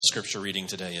scripture reading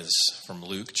today is from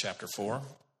Luke chapter 4,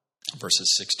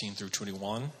 verses 16 through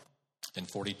 21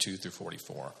 and 42 through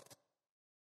 44.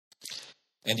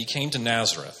 And he came to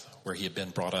Nazareth, where he had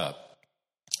been brought up.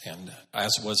 And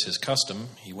as was his custom,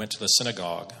 he went to the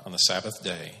synagogue on the Sabbath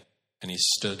day, and he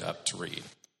stood up to read.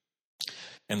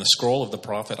 And the scroll of the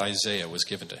prophet Isaiah was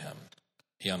given to him.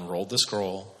 He unrolled the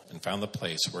scroll and found the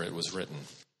place where it was written,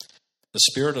 "The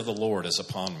Spirit of the Lord is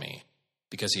upon me,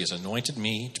 because he has anointed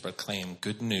me to proclaim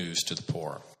good news to the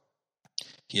poor.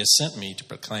 He has sent me to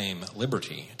proclaim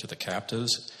liberty to the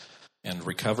captives and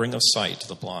recovering of sight to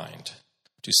the blind,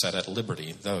 to set at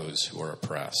liberty those who are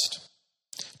oppressed,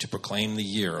 to proclaim the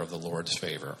year of the Lord's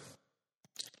favor."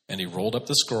 And he rolled up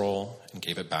the scroll and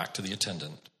gave it back to the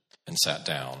attendant and sat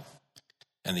down.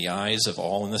 And the eyes of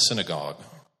all in the synagogue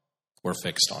were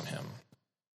fixed on him.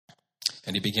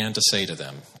 And he began to say to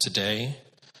them, "Today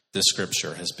this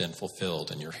scripture has been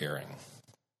fulfilled in your hearing."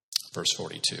 Verse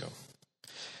 42.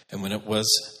 And when it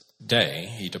was day,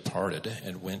 he departed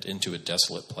and went into a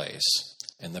desolate place.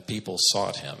 And the people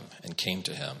sought him and came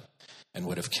to him and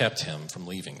would have kept him from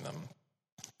leaving them.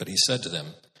 But he said to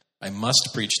them, "I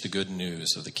must preach the good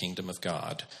news of the kingdom of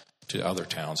God to other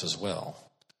towns as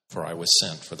well, for I was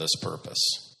sent for this purpose."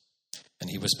 And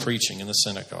he was preaching in the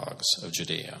synagogues of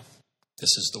Judea.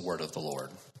 This is the word of the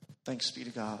Lord. Thanks be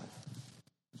to God.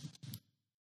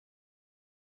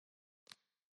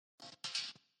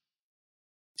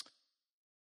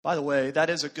 By the way,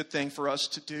 that is a good thing for us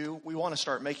to do. We want to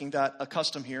start making that a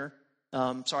custom here.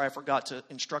 Sorry, I forgot to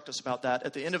instruct us about that.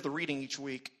 At the end of the reading each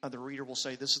week, the reader will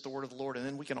say, "This is the word of the Lord," and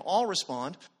then we can all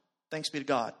respond, "Thanks be to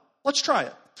God." Let's try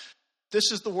it.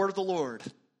 This is the word of the Lord.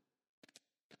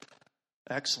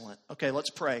 Excellent. Okay, let's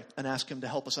pray and ask him to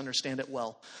help us understand it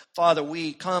well. Father,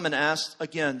 we come and ask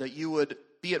again that you would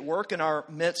be at work in our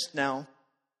midst now.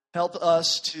 Help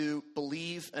us to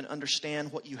believe and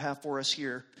understand what you have for us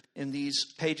here in these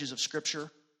pages of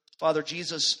Scripture. Father,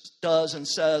 Jesus does and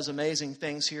says amazing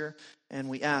things here, and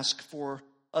we ask for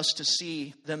us to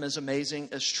see them as amazing,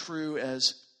 as true,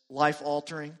 as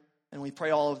life-altering. And we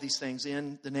pray all of these things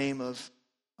in the name of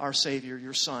our Savior,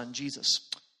 your Son, Jesus.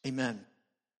 Amen.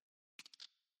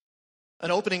 An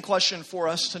opening question for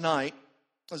us tonight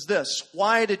is this: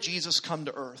 why did Jesus come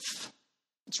to earth?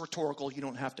 It's rhetorical. You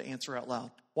don't have to answer out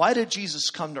loud. Why did Jesus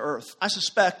come to earth? I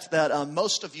suspect that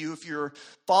most of you, if you're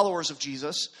followers of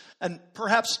Jesus, and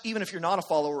perhaps even if you're not a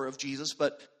follower of Jesus,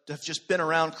 but have just been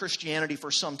around Christianity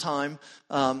for some time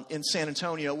in San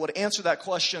Antonio, would answer that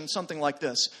question something like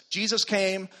this: Jesus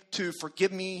came to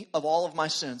forgive me of all of my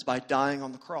sins by dying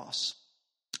on the cross.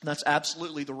 And that's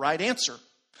absolutely the right answer.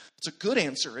 It's a good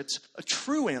answer. It's a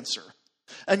true answer.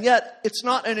 And yet, it's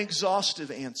not an exhaustive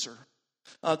answer.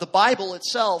 The Bible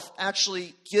itself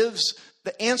actually gives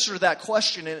the answer to that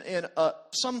question in a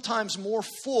sometimes more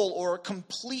full or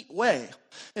complete way.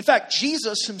 In fact,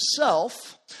 Jesus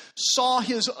himself saw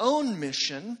his own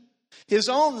mission, his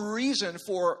own reason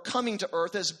for coming to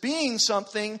earth as being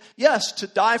something, yes, to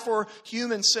die for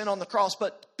human sin on the cross,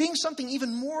 but being something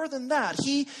even more than that.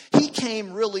 He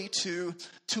came really to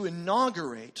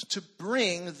inaugurate, to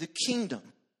bring the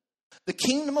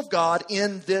kingdom of God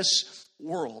in this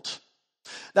world.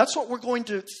 That's what we're going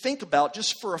to think about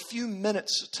just for a few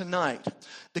minutes tonight.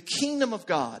 The kingdom of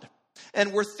God.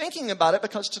 And we're thinking about it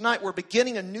because tonight we're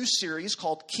beginning a new series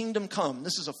called Kingdom Come.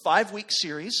 This is a 5-week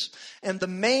series. And the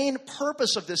main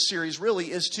purpose of this series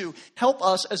really is to help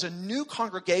us as a new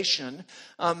congregation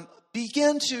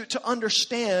begin to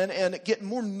understand and get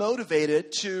more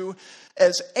motivated to,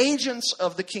 as agents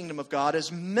of the kingdom of God,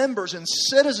 as members and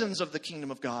citizens of the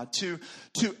kingdom of God, to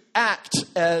act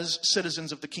as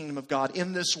citizens of the kingdom of God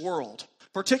in this world.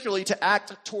 Particularly to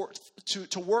act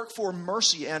to work for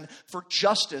mercy and for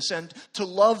justice and to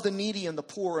love the needy and the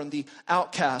poor and the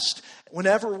outcast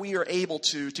whenever we are able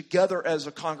to, together as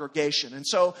a congregation. And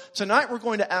so tonight we're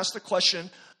going to ask the question,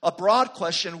 a broad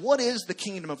question: what is the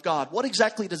kingdom of God? What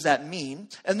exactly does that mean?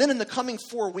 And then in the coming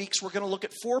 4 weeks, we're going to look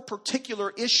at 4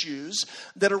 particular issues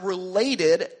that are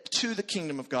related to the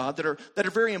kingdom of God, that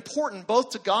are very important both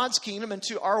to God's kingdom and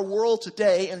to our world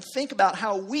today, and think about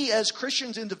how we as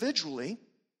Christians individually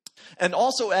and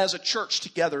also as a church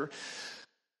together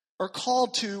are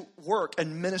called to work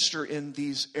and minister in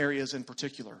these areas in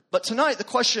particular. But tonight the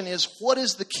question is, what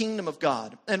is the kingdom of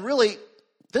God? And really,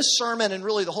 this sermon and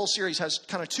really the whole series has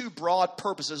kind of 2 broad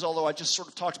purposes, although I just sort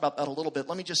of talked about that a little bit.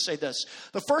 Let me just say this.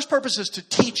 The first purpose is to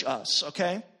teach us,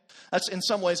 okay? That's in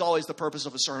some ways always the purpose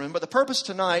of a sermon. But the purpose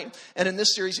tonight and in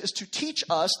this series is to teach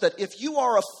us that if you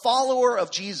are a follower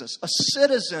of Jesus, a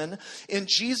citizen in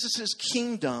Jesus'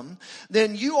 kingdom,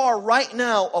 then you are right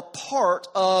now a part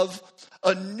of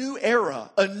a new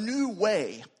era, a new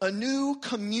way, a new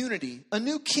community, a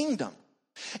new kingdom.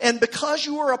 And because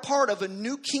you are a part of a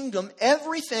new kingdom,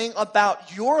 everything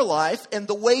about your life and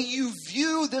the way you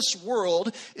view this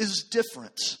world is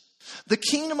different. The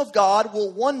kingdom of God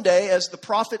will one day, as the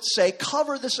prophets say,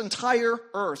 cover this entire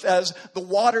earth as the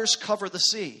waters cover the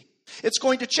sea. It's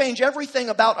going to change everything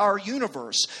about our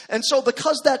universe. And so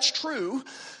because that's true,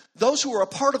 those who are a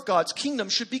part of God's kingdom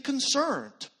should be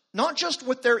concerned. Not just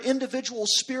with their individual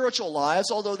spiritual lives,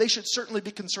 although they should certainly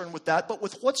be concerned with that, but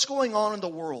with what's going on in the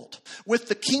world, with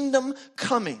the kingdom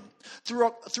coming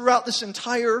throughout this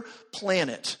entire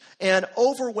planet and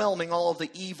overwhelming all of the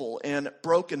evil and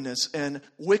brokenness and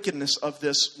wickedness of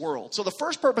this world. So the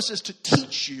first purpose is to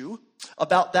teach you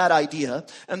about that idea.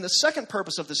 And the second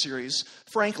purpose of the series,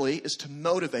 frankly, is to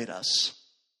motivate us.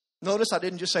 Notice I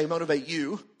didn't just say motivate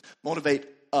you, motivate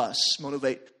us,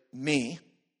 motivate me.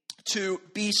 To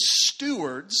be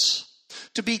stewards,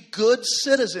 to be good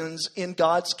citizens in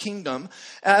God's kingdom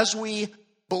as we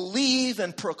believe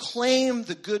and proclaim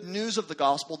the good news of the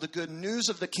gospel, the good news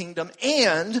of the kingdom,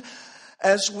 and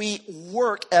as we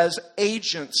work as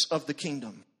agents of the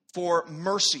kingdom for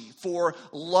mercy, for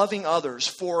loving others,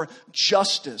 for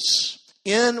justice,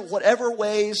 in whatever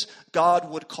ways God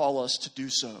would call us to do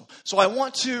so. So I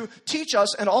want to teach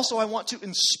us, and also I want to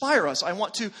inspire us. I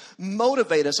want to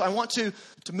motivate us. I want to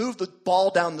move the ball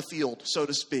down the field, so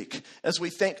to speak, as we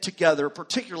think together,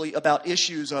 particularly about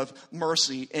issues of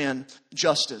mercy and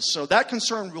justice. So that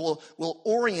concern will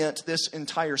orient this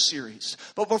entire series.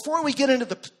 But before we get into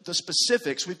the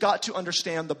specifics, we've got to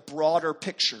understand the broader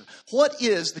picture. What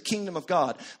is the kingdom of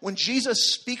God? When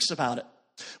Jesus speaks about it,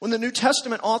 when the New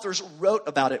Testament authors wrote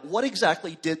about it, what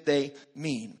exactly did they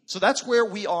mean? So that's where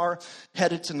we are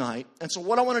headed tonight. And so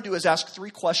what I want to do is ask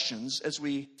three questions as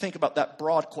we think about that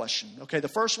broad question. Okay, the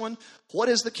first one, what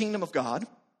is the kingdom of God?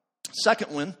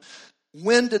 Second one,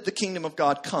 when did the kingdom of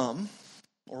God come?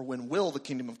 Or when will the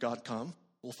kingdom of God come?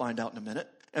 We'll find out in a minute.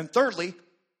 And thirdly,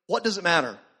 what does it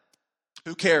matter?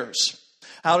 Who cares?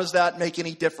 How does that make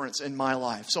any difference in my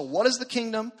life? So what is the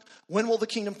kingdom? When will the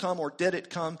kingdom come, or did it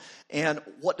come? And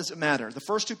what does it matter? The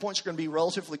first 2 points are going to be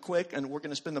relatively quick, and we're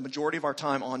going to spend the majority of our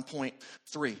time on point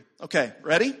 3. Okay,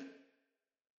 ready?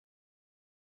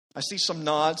 I see some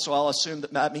nods, so I'll assume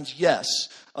that means yes.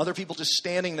 Other people just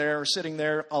standing there or sitting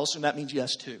there, I'll assume that means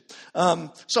yes too.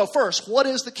 So first, what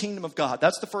is the kingdom of God?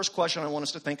 That's the first question I want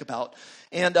us to think about.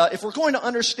 And if we're going to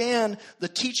understand the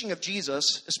teaching of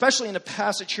Jesus, especially in a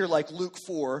passage here like Luke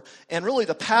 4, and really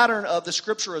the pattern of the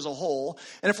scripture as a whole,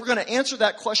 and if we're going to answer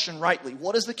that question rightly,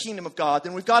 what is the kingdom of God,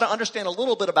 then we've got to understand a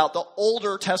little bit about the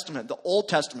Older Testament, the Old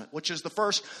Testament, which is the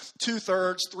first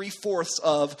 2/3, 3/4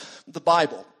 of the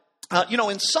Bible.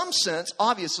 In some sense,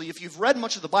 obviously, if you've read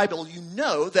much of the Bible, you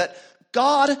know that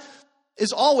God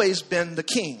has always been the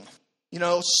king.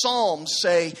 Psalms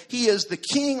say he is the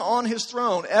king on his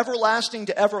throne, everlasting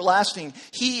to everlasting.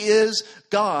 He is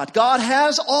God. God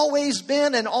has always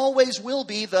been and always will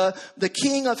be the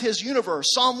king of his universe.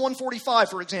 Psalm 145,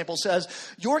 for example, says,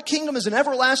 your kingdom is an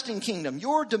everlasting kingdom.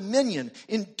 Your dominion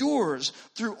endures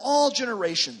through all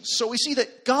generations. So we see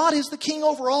that God is the king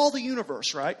over all the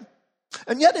universe, right?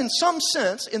 And yet, in some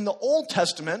sense, in the Old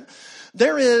Testament,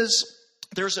 there's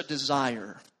a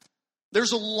desire.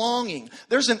 There's a longing.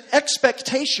 There's an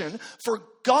expectation for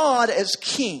God as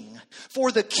king,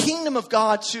 for the kingdom of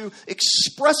God to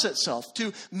express itself,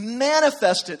 to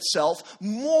manifest itself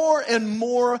more and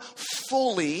more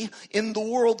fully in the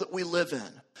world that we live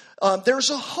in. There's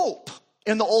a hope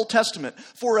in the Old Testament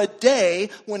for a day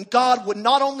when God would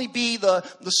not only be the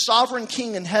sovereign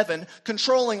king in heaven,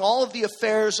 controlling all of the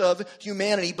affairs of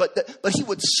humanity, but he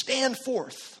would stand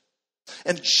forth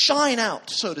and shine out,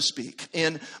 so to speak,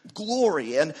 in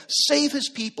glory and save his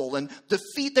people and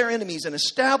defeat their enemies and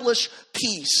establish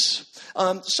peace.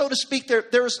 So to speak,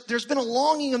 there's been a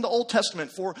longing in the Old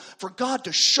Testament for God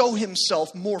to show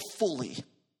himself more fully,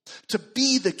 to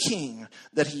be the king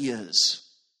that he is.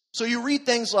 So you read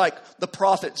things like the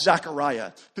prophet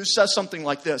Zechariah, who says something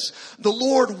like this: the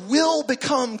Lord will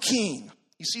become king.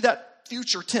 You see that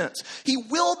future tense. He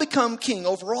will become king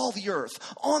over all the earth.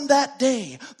 On that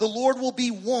day, the Lord will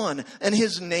be one and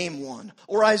his name one.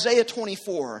 Or Isaiah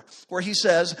 24, where he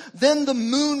says, then the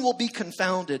moon will be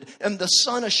confounded and the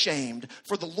sun ashamed,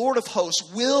 for the Lord of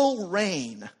hosts will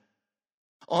reign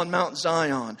on Mount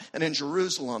Zion and in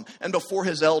Jerusalem, and before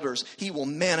his elders, he will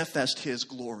manifest his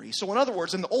glory. So in other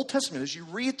words, in the Old Testament, as you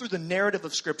read through the narrative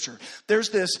of Scripture, there's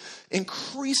this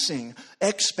increasing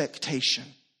expectation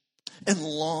and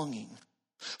longing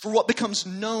for what becomes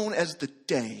known as the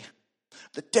day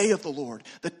of the Lord,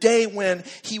 the day when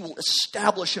he will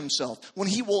establish himself, when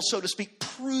he will, so to speak,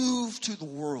 prove to the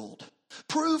world,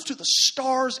 prove to the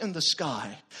stars in the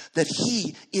sky that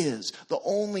he is the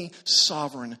only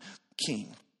sovereign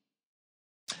king.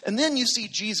 And then you see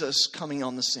Jesus coming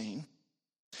on the scene.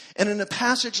 And in a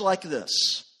passage like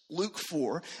this, Luke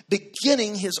 4,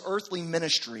 beginning his earthly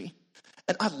ministry,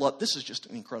 and I love, this is just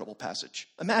an incredible passage.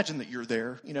 Imagine that you're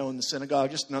there, in the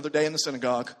synagogue, just another day in the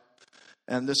synagogue,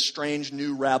 and this strange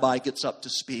new rabbi gets up to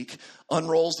speak,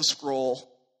 unrolls the scroll,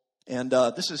 and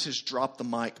this is his drop the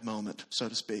mic moment, so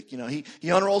to speak. He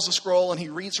unrolls the scroll and he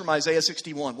reads from Isaiah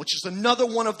 61, which is another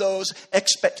one of those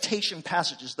expectation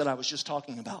passages that I was just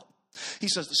talking about. He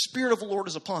says, the Spirit of the Lord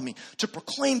is upon me to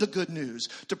proclaim the good news,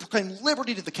 to proclaim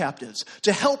liberty to the captives,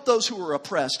 to help those who are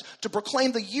oppressed, to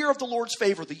proclaim the year of the Lord's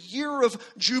favor, the year of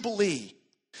Jubilee.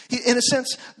 In a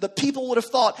sense, the people would have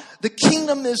thought the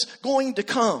kingdom is going to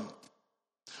come.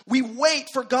 We wait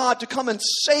for God to come and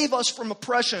save us from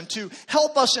oppression, to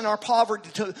help us in our poverty,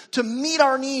 to meet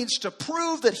our needs, to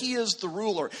prove that he is the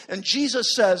ruler. And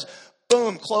Jesus says,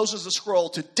 boom, closes the scroll.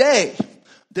 Today,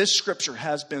 this scripture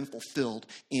has been fulfilled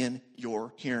in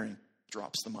your hearing.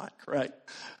 Drops the mic, right?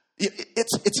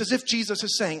 It's as if Jesus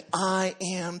is saying, I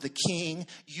am the king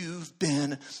you've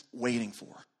been waiting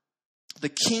for. The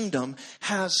kingdom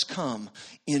has come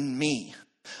in me.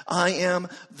 I am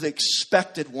the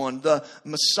expected one, the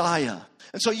Messiah.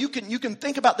 And so you can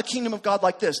think about the kingdom of God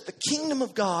like this. The kingdom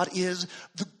of God is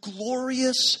the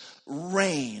glorious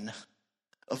reign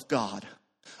of God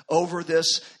over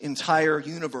this entire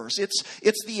universe.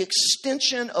 It's the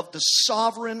extension of the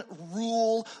sovereign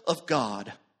rule of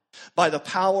God by the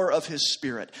power of his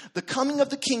Spirit. The coming of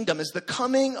the kingdom is the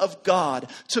coming of God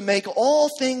to make all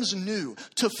things new,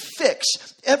 to fix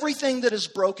everything that is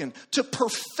broken, to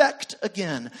perfect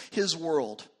again his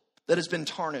world that has been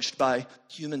tarnished by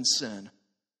human sin.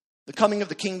 The coming of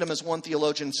the kingdom, as one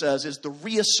theologian says, is the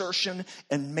reassertion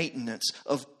and maintenance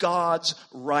of God's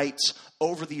rights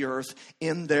over the earth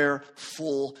in their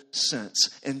full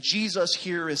sense. And Jesus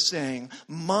here is saying,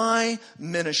 my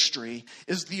ministry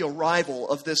is the arrival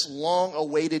of this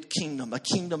long-awaited kingdom, a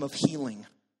kingdom of healing,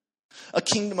 a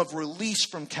kingdom of release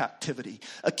from captivity,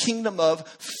 a kingdom of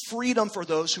freedom for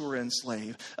those who are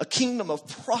enslaved, a kingdom of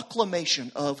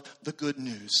proclamation of the good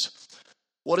news.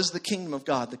 What is the kingdom of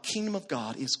God? The kingdom of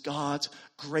God is God's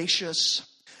gracious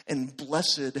and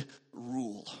blessed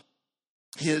rule.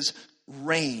 His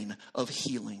reign of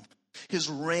healing. His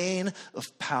reign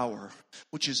of power,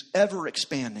 which is ever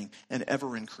expanding and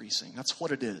ever increasing. That's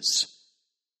what it is.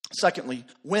 Secondly,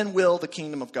 when will the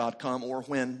kingdom of God come, or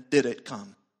when did it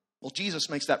come? Well, Jesus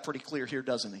makes that pretty clear here,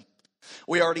 doesn't he?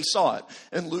 We already saw it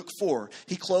in Luke 4.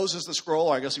 He closes the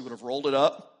scroll. I guess he would have rolled it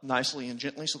up nicely and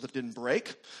gently so that it didn't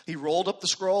break. He rolled up the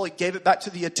scroll. He gave it back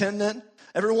to the attendant.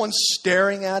 Everyone's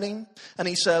staring at him. And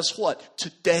he says, what?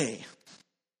 Today,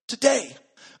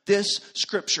 this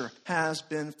scripture has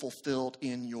been fulfilled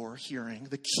in your hearing.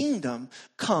 The kingdom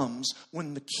comes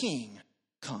when the king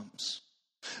comes.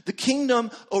 The kingdom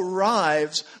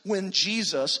arrives when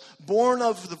Jesus, born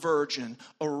of the Virgin,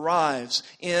 arrives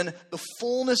in the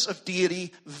fullness of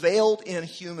deity, veiled in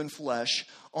human flesh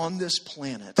on this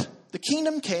planet. The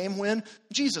kingdom came when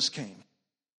Jesus came.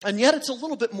 And yet it's a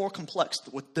little bit more complex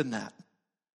than that.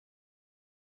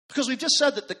 Because we've just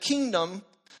said that the kingdom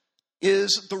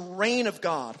is the reign of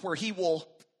God, where he will,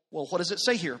 well, what does it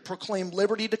say here? Proclaim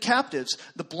liberty to captives.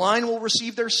 The blind will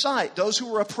receive their sight. Those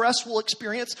who are oppressed will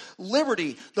experience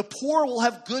liberty. The poor will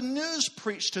have good news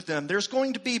preached to them. There's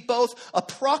going to be both a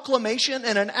proclamation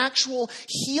and an actual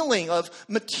healing of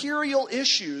material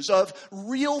issues, of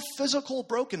real physical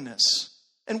brokenness.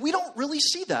 And we don't really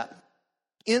see that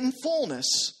in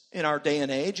fullness in our day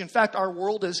and age. In fact, our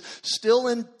world is still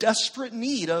in desperate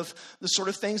need of the sort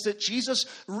of things that Jesus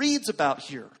reads about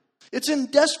here. It's in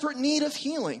desperate need of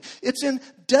healing. It's in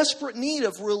desperate need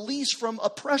of release from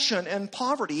oppression and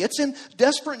poverty. It's in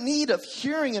desperate need of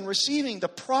hearing and receiving the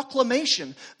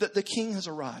proclamation that the king has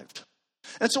arrived.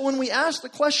 And so when we ask the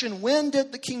question, when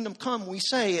did the kingdom come? We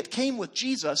say it came with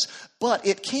Jesus, but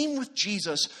it came with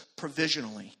Jesus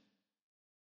provisionally.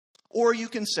 Or you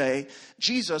can say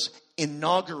Jesus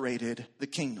inaugurated the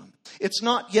kingdom. It's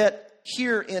not yet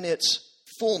here in its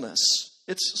fullness.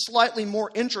 It's slightly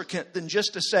more intricate than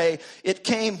just to say it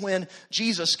came when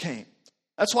Jesus came.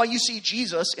 That's why you see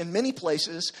Jesus in many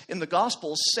places in the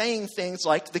Gospels saying things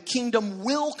like the kingdom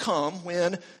will come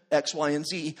when X, Y, and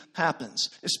Z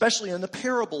happens. Especially in the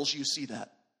parables you see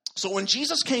that. So when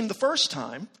Jesus came the first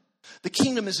time, the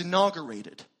kingdom is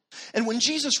inaugurated. And when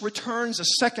Jesus returns a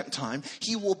second time,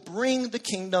 he will bring the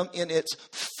kingdom in its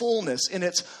fullness, in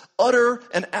its utter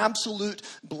and absolute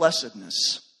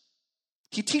blessedness.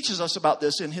 He teaches us about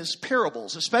this in his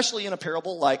parables, especially in a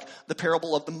parable like the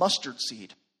parable of the mustard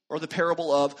seed or the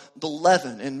parable of the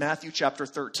leaven in Matthew chapter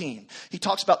 13. He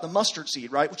talks about the mustard seed,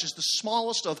 right, which is the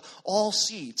smallest of all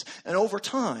seeds. And over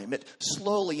time, it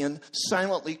slowly and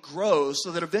silently grows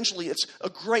so that eventually it's a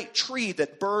great tree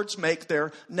that birds make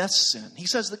their nests in. He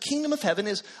says the kingdom of heaven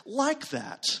is like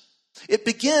that. It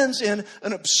begins in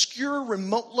an obscure,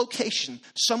 remote location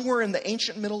somewhere in the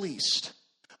ancient Middle East,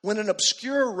 when an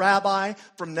obscure rabbi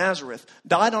from Nazareth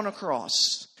died on a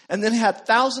cross and then had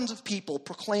thousands of people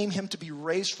proclaim him to be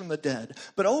raised from the dead.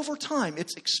 But over time,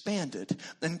 it's expanded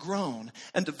and grown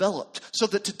and developed so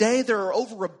that today there are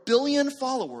over 1 billion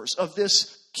followers of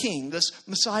this king, this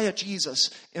Messiah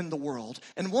Jesus in the world.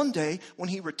 And one day, when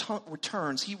he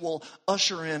returns, he will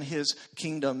usher in his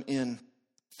kingdom in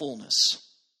fullness.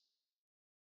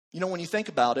 You know, when you think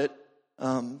about it,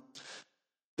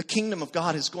 the kingdom of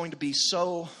God is going to be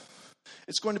so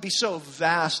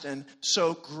vast and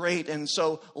so great and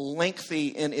so lengthy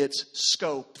in its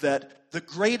scope that the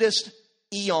greatest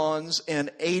eons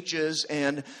and ages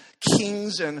and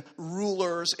kings and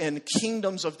rulers and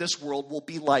kingdoms of this world will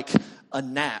be like a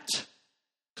gnat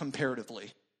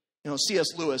comparatively. You know, C.S.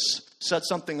 Lewis said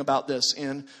something about this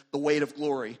in The Weight of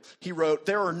Glory. He wrote,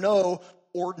 "There are no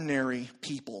ordinary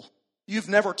people. You've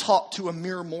never talked to a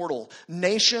mere mortal.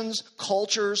 Nations,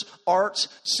 cultures, arts,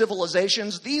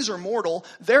 civilizations, these are mortal.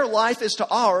 Their life is to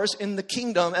ours in the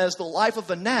kingdom as the life of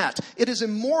a gnat. It is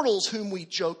immortals whom we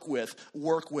joke with,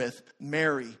 work with,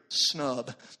 marry,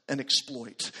 snub, and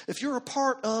exploit." If you're a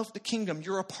part of the kingdom,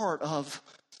 you're a part of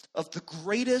the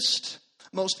greatest,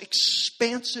 most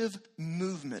expansive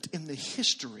movement in the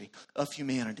history of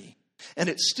humanity. And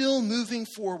it's still moving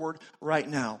forward right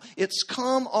now. It's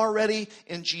come already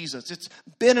in Jesus. It's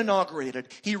been inaugurated.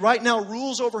 He right now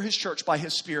rules over his church by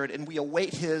his Spirit, and we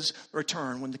await his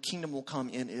return when the kingdom will come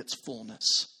in its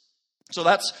fullness. So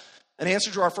that's an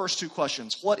answer to our first two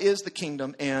questions. What is the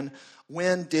kingdom, and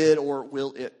when did or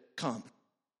will it come?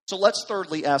 So let's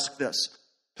thirdly ask this.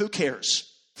 Who cares?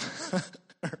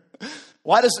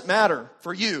 Why does it matter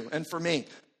for you and for me?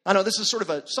 I know this is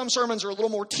some sermons are a little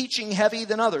more teaching heavy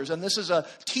than others, and this is a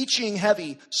teaching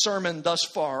heavy sermon thus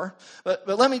far. But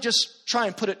let me just try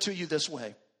and put it to you this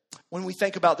way. When we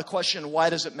think about the question,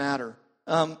 why does it matter?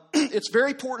 It's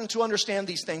very important to understand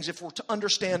these things if we're to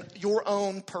understand your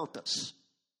own purpose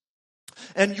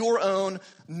and your own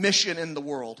mission in the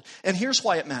world. And here's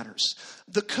why it matters.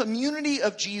 The community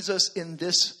of Jesus in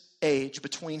this age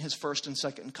between his first and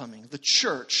second coming, the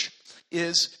church,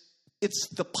 it's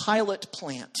the pilot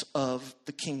plant of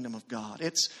the kingdom of God.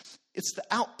 It's the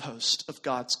outpost of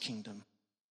God's kingdom.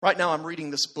 Right now I'm reading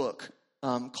this book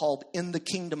called In the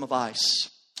Kingdom of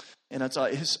Ice. And it's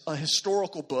a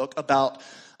historical book about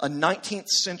a 19th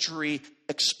century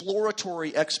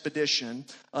exploratory expedition.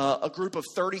 A group of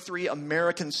 33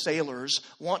 American sailors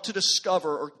want to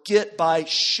discover or get by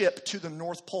ship to the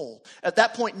North Pole. At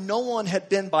that point, no one had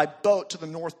been by boat to the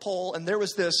North Pole, and there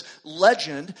was this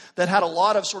legend that had a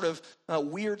lot of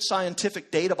weird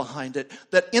scientific data behind it,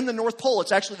 that in the North Pole,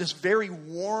 it's actually this very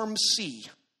warm sea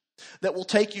that will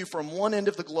take you from one end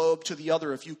of the globe to the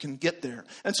other if you can get there.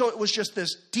 And so it was just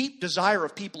this deep desire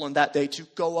of people in that day to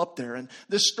go up there. And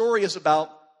this story is about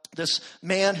this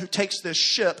man who takes this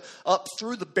ship up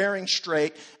through the Bering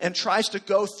Strait and tries to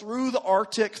go through the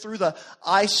Arctic, through the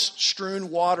ice-strewn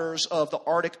waters of the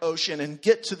Arctic Ocean and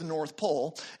get to the North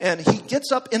Pole. And he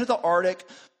gets up into the Arctic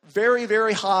very,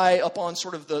 very high up on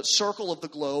the circle of the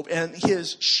globe, and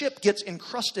his ship gets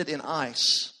encrusted in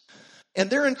ice. And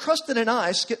they're encrusted in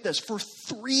ice, get this, for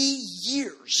 3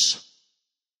 years.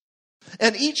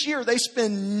 And each year they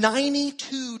spend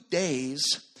 92 days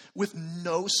with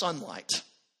no sunlight.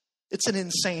 It's an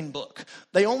insane book.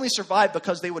 They only survived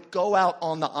because they would go out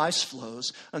on the ice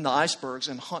floes and the icebergs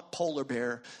and hunt polar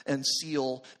bear and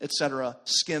seal, etc.,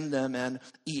 skin them and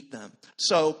eat them.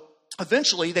 So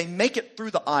eventually they make it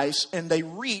through the ice and they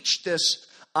reach this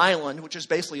island, which is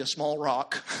basically a small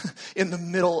rock in the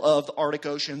middle of the Arctic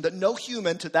Ocean that no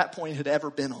human to that point had ever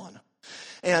been on.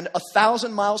 And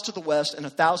 1,000 miles to the west and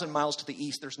 1,000 miles to the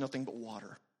east, there's nothing but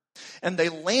water. And they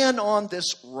land on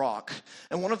this rock.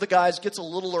 And one of the guys gets a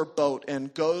littler boat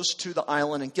and goes to the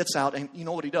island and gets out. And you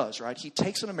know what he does, right? He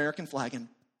takes an American flag and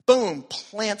boom,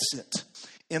 plants it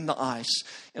in the ice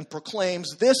and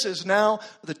proclaims this is now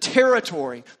the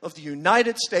territory of the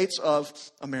United States of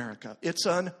America. It's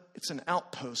an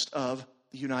outpost of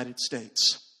the United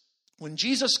States. When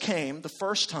Jesus came the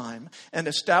first time and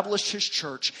established his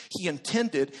church, he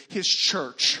intended his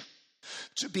church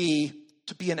to be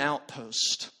an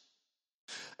outpost,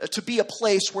 to be a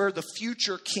place where the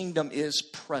future kingdom is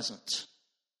present.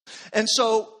 And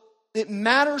so it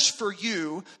matters for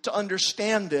you to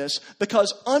understand this,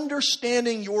 because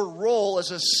understanding your role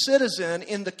as a citizen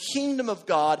in the kingdom of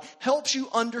God helps you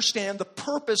understand the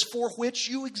purpose for which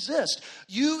you exist.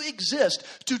 You exist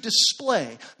to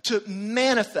display, to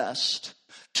manifest,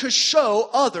 to show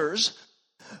others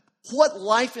what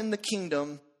life in the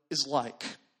kingdom is like.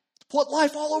 What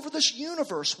life all over this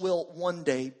universe will one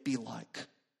day be like.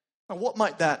 Now, what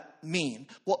might that mean?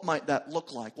 What might that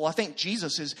look like? Well, I think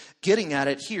Jesus is getting at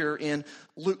it here in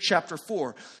Luke chapter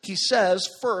 4. He says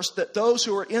first that those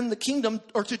who are in the kingdom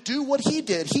are to do what he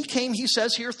did. He came, he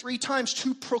says here 3 times,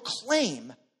 to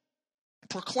proclaim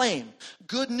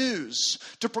good news,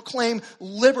 to proclaim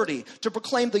liberty, to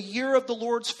proclaim the year of the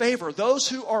Lord's favor. Those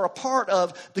who are a part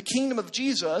of the kingdom of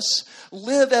Jesus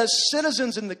live as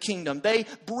citizens in the kingdom. They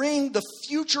bring the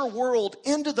future world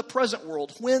into the present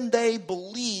world when they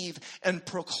believe and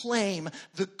proclaim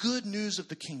the good news of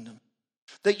the kingdom.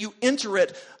 That you enter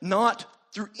it not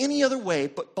through any other way,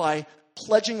 but by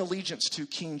pledging allegiance to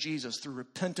King Jesus through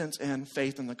repentance and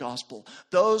faith in the gospel.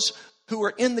 Those who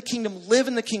are in the kingdom live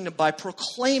in the kingdom by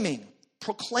proclaiming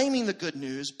the good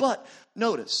news. But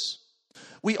notice,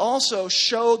 we also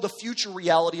show the future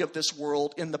reality of this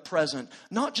world in the present,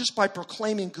 not just by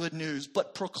proclaiming good news,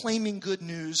 but proclaiming good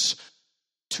news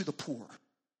to the poor.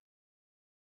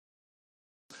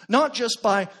 Not just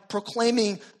by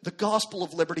proclaiming the gospel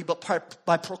of liberty, but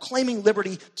by proclaiming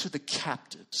liberty to the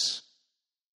captives.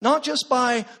 Not just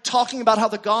by talking about how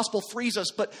the gospel frees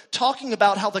us, but talking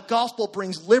about how the gospel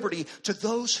brings liberty to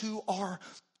those who are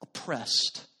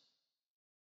oppressed.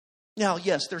 Now,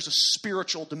 yes, there's a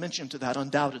spiritual dimension to that,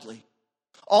 undoubtedly.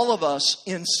 All of us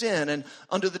in sin and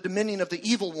under the dominion of the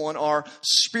evil one are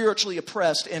spiritually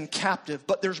oppressed and captive,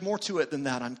 but there's more to it than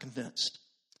that, I'm convinced.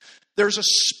 There's a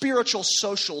spiritual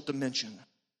social dimension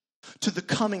to the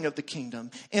coming of the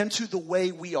kingdom and to the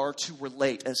way we are to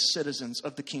relate as citizens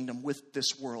of the kingdom with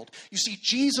this world. You see,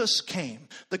 Jesus came,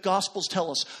 the Gospels tell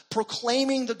us,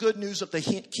 proclaiming the good news of the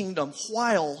kingdom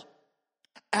while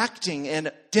acting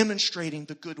and demonstrating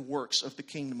the good works of the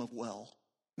kingdom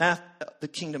the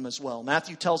kingdom as well.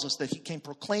 Matthew tells us that he came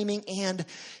proclaiming and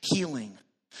healing.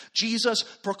 Jesus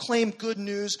proclaimed good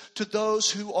news to those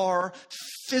who are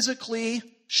physically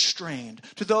strained,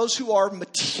 to those who are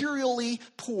materially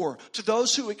poor, to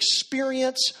those who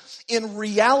experience in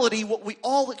reality what we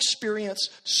all experience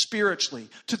spiritually,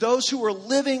 to those who are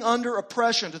living under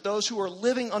oppression, to those who are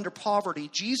living under poverty.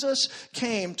 Jesus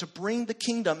came to bring the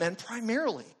kingdom, and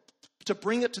primarily to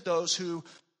bring it to those who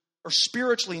are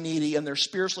spiritually needy, and their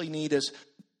spiritual need is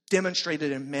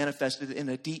demonstrated and manifested in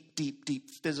a deep, deep, deep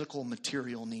physical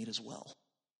material need as well.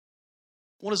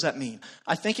 What does that mean?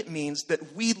 I think it means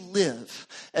that we live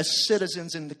as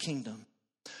citizens in the kingdom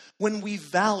when we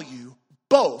value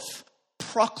both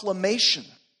proclamation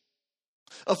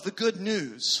of the good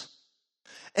news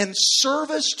and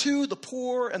service to the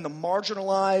poor and the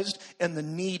marginalized and the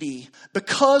needy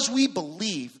because we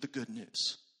believe the good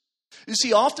news. You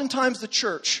see, oftentimes the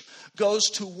church goes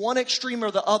to one extreme or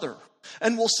the other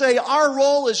and will say our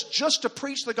role is just to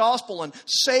preach the gospel and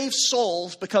save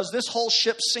souls because this whole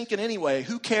ship's sinking anyway.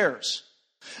 Who cares?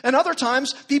 And other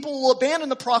times, people will abandon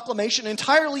the proclamation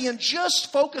entirely and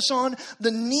just focus on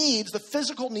the needs, the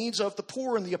physical needs of the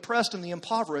poor and the oppressed and the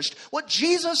impoverished. What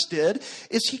Jesus did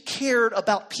is he cared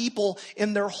about people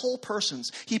in their whole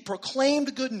persons. He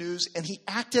proclaimed good news and he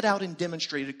acted out and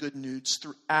demonstrated good news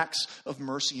through acts of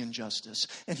mercy and justice.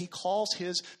 And he calls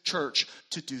his church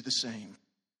to do the same.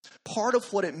 Part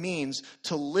of what it means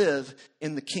to live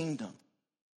in the kingdom,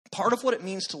 part of what it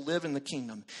means to live in the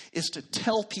kingdom is to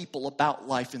tell people about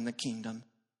life in the kingdom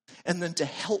and then to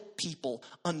help people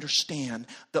understand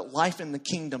that life in the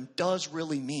kingdom does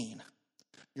really mean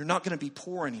you're not going to be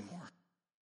poor anymore.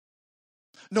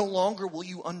 No longer will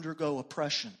you undergo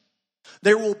oppression.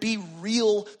 There will be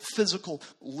real physical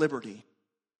liberty.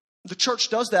 The church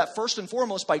does that first and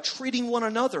foremost by treating one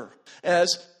another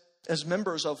as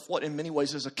members of what in many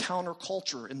ways is a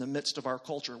counterculture in the midst of our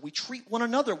culture. We treat one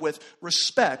another with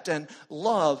respect and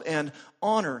love and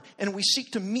honor, and we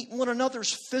seek to meet one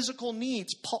another's physical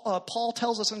needs. Paul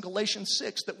tells us in Galatians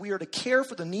 6 that we are to care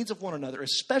for the needs of one another,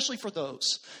 especially for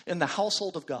those in the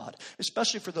household of God,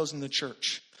 especially for those in the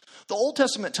church. The Old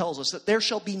Testament tells us that there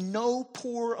shall be no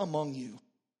poor among you.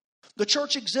 The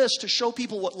church exists to show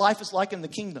people what life is like in the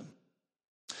kingdom.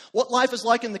 What life is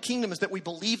like in the kingdom is that we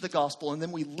believe the gospel and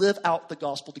then we live out the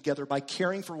gospel together by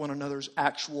caring for one another's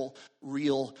actual,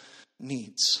 real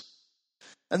needs.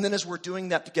 And then as we're doing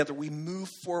that together, we move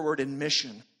forward in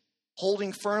mission,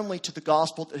 holding firmly to the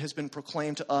gospel that has been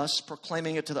proclaimed to us,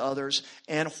 proclaiming it to the others,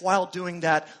 and while doing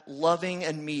that, loving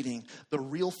and meeting the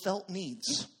real felt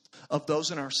needs of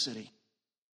those in our city.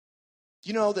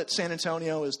 You know that San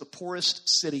Antonio is the poorest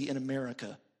city in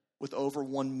America with over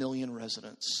 1 million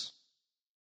residents.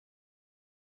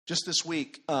 Just this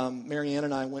week, Marianne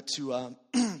and I went to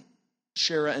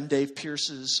Shara and Dave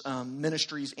Pierce's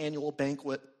ministry's annual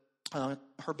banquet.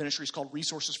 Her ministry is called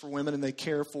Resources for Women, and they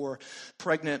care for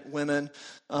pregnant women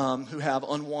who have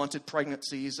unwanted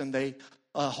pregnancies, and they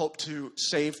hope to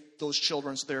save those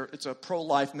children. So it's a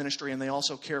pro-life ministry, and they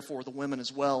also care for the women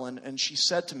as well. And she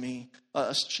said to me,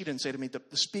 she didn't say to me, the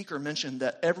speaker mentioned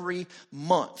that every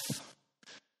month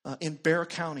in Bexar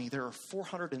County, there are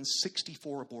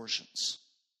 464 abortions.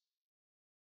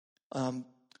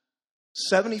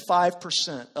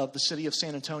 75% of the city of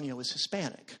San Antonio is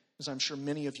Hispanic, as I'm sure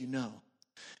many of you know.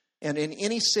 And in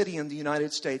any city in the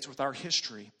United States with our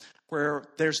history where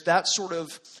there's that sort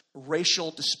of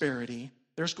racial disparity,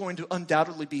 there's going to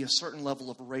undoubtedly be a certain level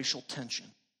of racial tension.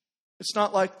 It's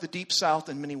not like the Deep South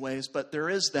in many ways, but there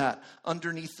is that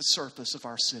underneath the surface of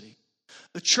our city.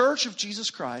 The Church of Jesus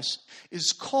Christ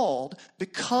is called,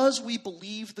 because we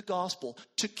believe the gospel,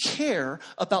 to care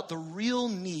about the real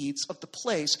needs of the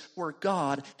place where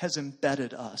God has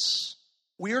embedded us.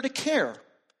 We are to care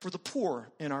for the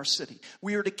poor in our city.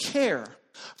 We are to care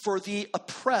for the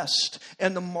oppressed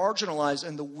and the marginalized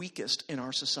and the weakest in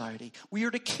our society. We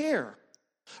are to care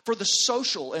for the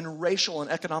social and racial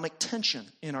and economic tension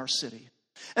in our city.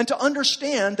 And to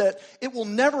understand that it will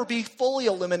never be fully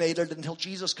eliminated until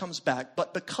Jesus comes back.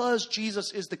 But because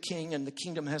Jesus is the King and the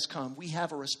kingdom has come, we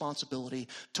have a responsibility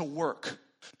to work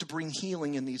to bring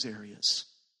healing in these areas.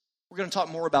 We're going to talk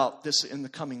more about this in the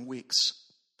coming weeks.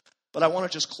 But I want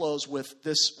to just close with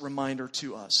this reminder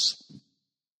to us.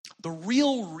 The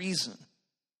real reason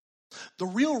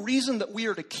that we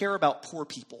are to care about poor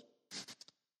people,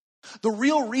 the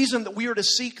real reason that we are to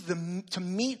seek to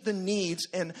meet the needs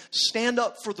and stand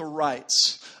up for the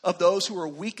rights of those who are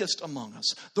weakest among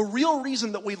us, the real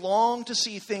reason that we long to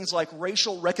see things like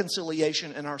racial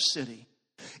reconciliation in our city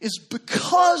is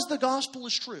because the gospel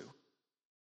is true.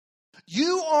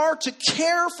 You are to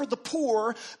care for the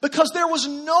poor because there was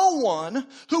no one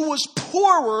who was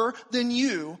poorer than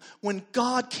you when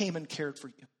God came and cared for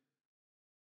you.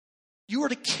 You are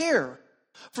to care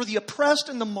for the oppressed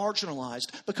and the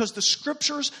marginalized because the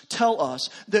scriptures tell us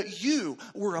that you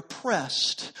were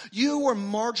oppressed, you were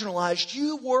marginalized,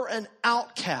 you were an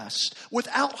outcast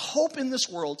without hope in this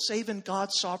world save in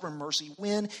God's sovereign mercy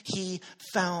when He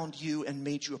found you and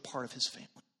made you a part of His family.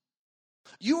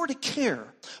 You are to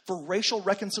care for racial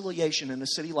reconciliation in a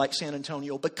city like San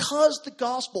Antonio because the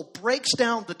gospel breaks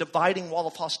down the dividing wall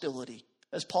of hostility,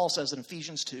 as Paul says in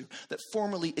Ephesians 2, that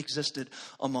formerly existed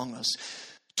among us.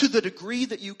 To the degree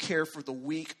that you care for the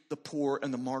weak, the poor,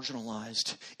 and the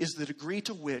marginalized is the degree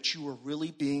to which you are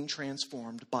really being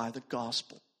transformed by the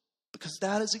gospel. Because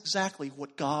that is exactly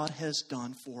what God has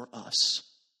done for us.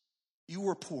 You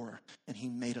were poor, and He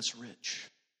made us rich.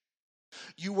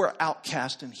 You were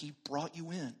outcast, and He brought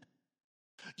you in.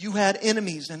 You had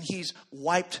enemies, and He's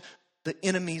wiped the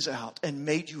enemies out and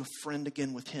made you a friend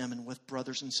again with Him and with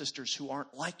brothers and sisters who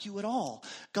aren't like you at all.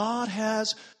 God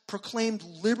has proclaimed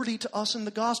liberty to us in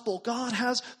the gospel. God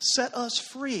has set us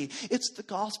free. It's the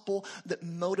gospel that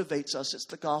motivates us. It's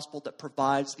the gospel that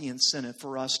provides the incentive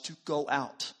for us to go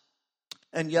out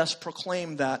and, yes,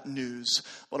 proclaim that news,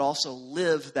 but also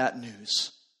live that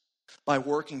news by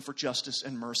working for justice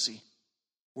and mercy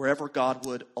wherever God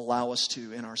would allow us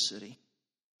to in our city.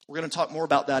 We're going to talk more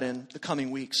about that in the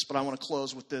coming weeks, but I want to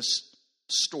close with this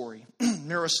story.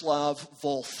 Miroslav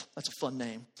Volf, that's a fun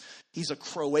name. He's a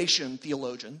Croatian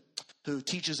theologian who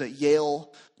teaches at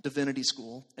Yale Divinity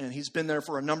School, and he's been there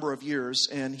for a number of years,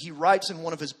 and he writes in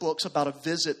one of his books about a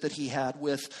visit that he had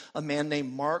with a man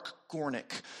named Mark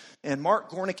Gornick. And Mark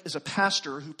Gornick is a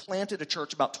pastor who planted a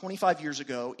church about 25 years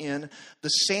ago in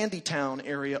the Sandytown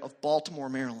area of Baltimore,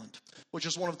 Maryland, which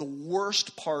is one of the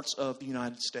worst parts of the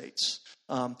United States.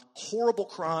 Horrible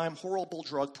crime, horrible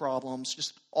drug problems,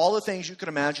 just all the things you could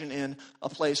imagine in a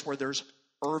place where there's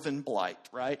urban blight,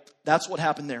 right? That's what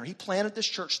happened there. He planted this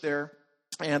church there.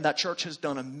 And that church has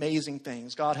done amazing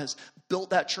things. God has built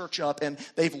that church up, and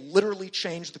they've literally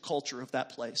changed the culture of that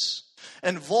place.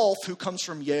 And Wolf, who comes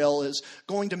from Yale, is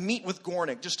going to meet with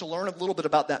Gornick just to learn a little bit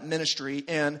about that ministry.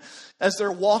 And as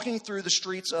they're walking through the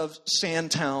streets of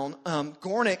Sandtown,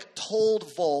 Gornick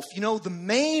told Wolf, the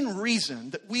main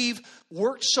reason that we've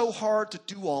worked so hard to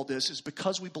do all this is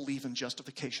because we believe in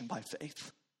justification by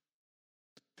faith.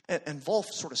 And Wolf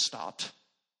sort of stopped.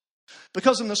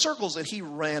 Because in the circles that he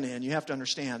ran in, you have to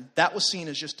understand, that was seen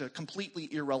as just a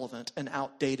completely irrelevant and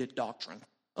outdated doctrine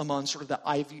among sort of the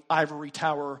ivory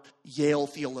tower Yale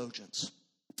theologians.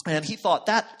 And he thought,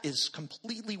 that is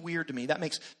completely weird to me. That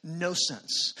makes no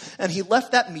sense. And he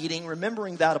left that meeting,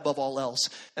 remembering that above all else,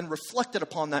 and reflected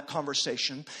upon that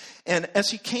conversation. And as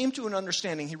he came to an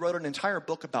understanding, he wrote an entire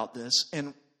book about this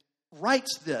and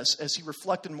writes this as he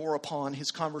reflected more upon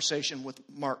his conversation with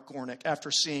Mark Gornick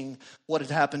after seeing what had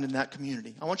happened in that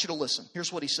community. I want you to listen.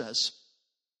 Here's what he says.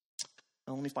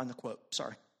 Now, let me find the quote.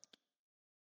 Sorry.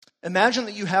 Imagine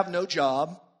that you have no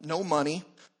job, no money.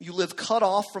 You live cut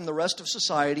off from the rest of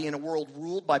society in a world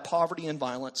ruled by poverty and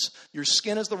violence. Your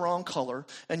skin is the wrong color,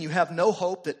 and you have no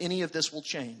hope that any of this will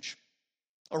change.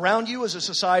 Around you is a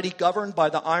society governed by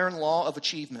the iron law of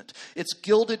achievement. Its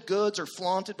gilded goods are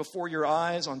flaunted before your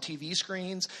eyes on TV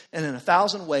screens, and in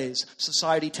 1,000 ways,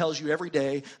 society tells you every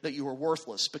day that you are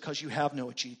worthless because you have no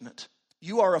achievement.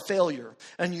 You are a failure,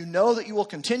 and you know that you will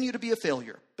continue to be a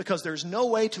failure because there's no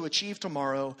way to achieve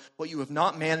tomorrow what you have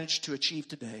not managed to achieve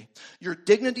today. Your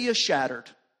dignity is shattered,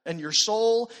 and your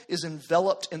soul is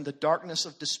enveloped in the darkness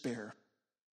of despair.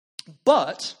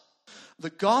 But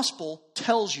the gospel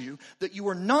tells you that you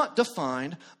are not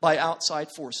defined by outside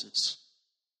forces.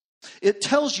 It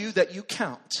tells you that you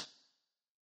count.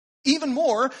 Even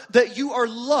more, that you are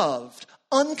loved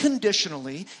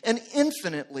unconditionally and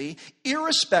infinitely,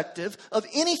 irrespective of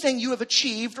anything you have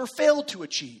achieved or failed to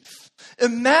achieve.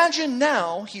 Imagine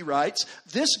now, he writes,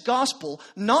 this gospel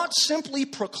not simply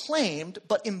proclaimed,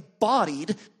 but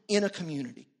embodied in a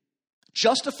community.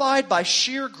 Justified by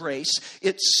sheer grace,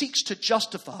 it seeks to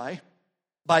justify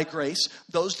by grace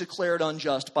those declared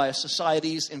unjust by a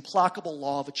society's implacable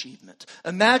law of achievement.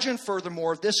 Imagine,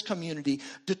 furthermore, this community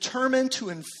determined to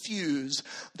infuse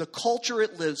the culture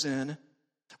it lives in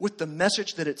with the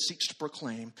message that it seeks to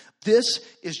proclaim. This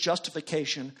is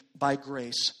justification by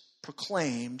grace,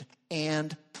 proclaimed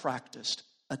and practiced.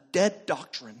 A dead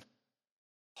doctrine?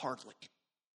 Hardly.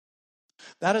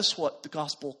 That is what the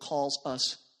gospel calls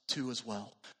us to as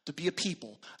well. To be a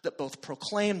people that both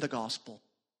proclaim the gospel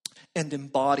and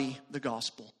embody the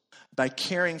gospel by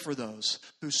caring for those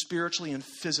who spiritually and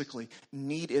physically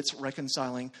need its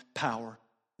reconciling power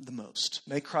the most.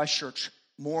 May Christ Church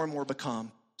more and more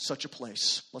become such a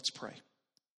place. Let's pray.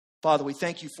 Father, we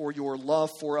thank you for your love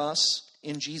for us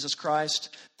in Jesus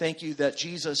Christ. Thank you that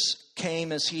Jesus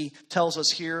came, as he tells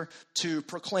us here, to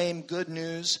proclaim good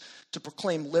news, to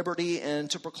proclaim liberty, and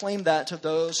to proclaim that to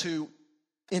those who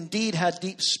indeed had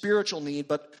deep spiritual need,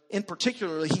 but in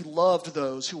particular, he loved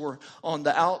those who were on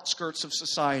the outskirts of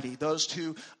society, those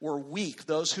who were weak,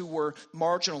 those who were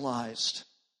marginalized.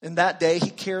 In that day, he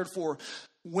cared for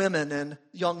women and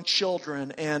young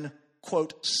children and,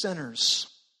 quote, sinners.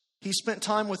 He spent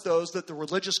time with those that the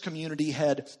religious community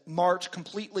had marked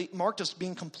as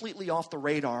being completely off the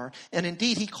radar. And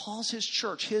indeed, he calls his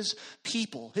church, his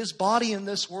people, his body in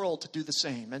this world to do the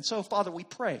same. And so, Father, we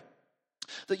pray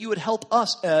that you would help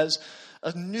us as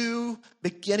a new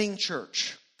beginning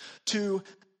church to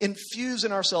infuse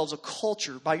in ourselves a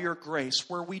culture by your grace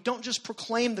where we don't just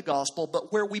proclaim the gospel,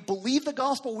 but where we believe the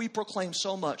gospel we proclaim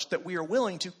so much that we are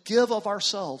willing to give of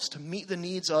ourselves to meet the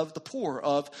needs of the poor,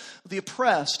 of the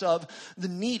oppressed, of the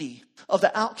needy, of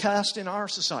the outcast in our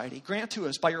society. Grant to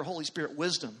us by your Holy Spirit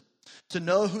wisdom to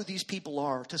know who these people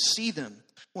are, to see them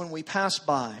when we pass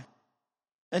by,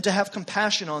 and to have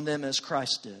compassion on them as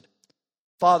Christ did.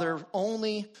 Father,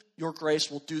 only your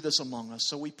grace will do this among us.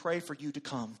 So we pray for you to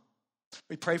come.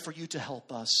 We pray for you to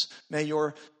help us. May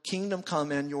your kingdom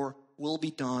come and your will be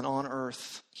done on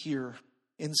earth here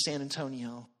in San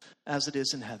Antonio as it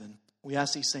is in heaven. We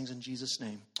ask these things in Jesus'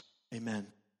 name. Amen.